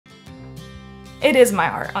It is my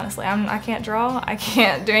art, honestly. I can't draw, I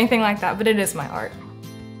can't do anything like that, but it is my art.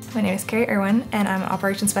 My name is Carrie Erwin, and I'm an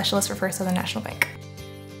operations specialist for First Southern National Bank.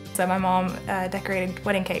 So my mom decorated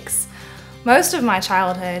wedding cakes most of my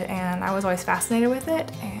childhood, and I was always fascinated with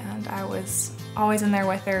it, and I was always in there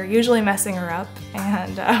with her, usually messing her up,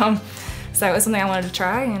 and so it was something I wanted to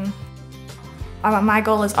try. And my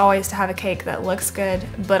goal is always to have a cake that looks good,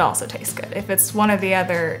 but also tastes good. If it's one or the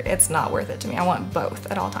other, it's not worth it to me. I want both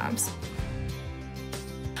at all times.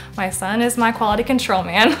 My son is my quality control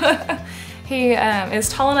man. He is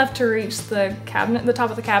tall enough to reach the top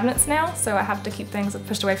of the cabinets now, so I have to keep things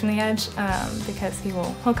pushed away from the edge because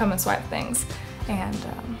he'll come and swipe things. And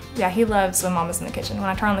yeah, he loves when Mama's in the kitchen. When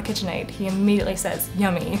I turn on the KitchenAid, he immediately says,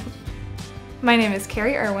 "Yummy." My name is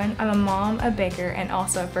Carrie Erwin. I'm a mom, a baker, and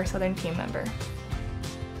also a First Southern team member.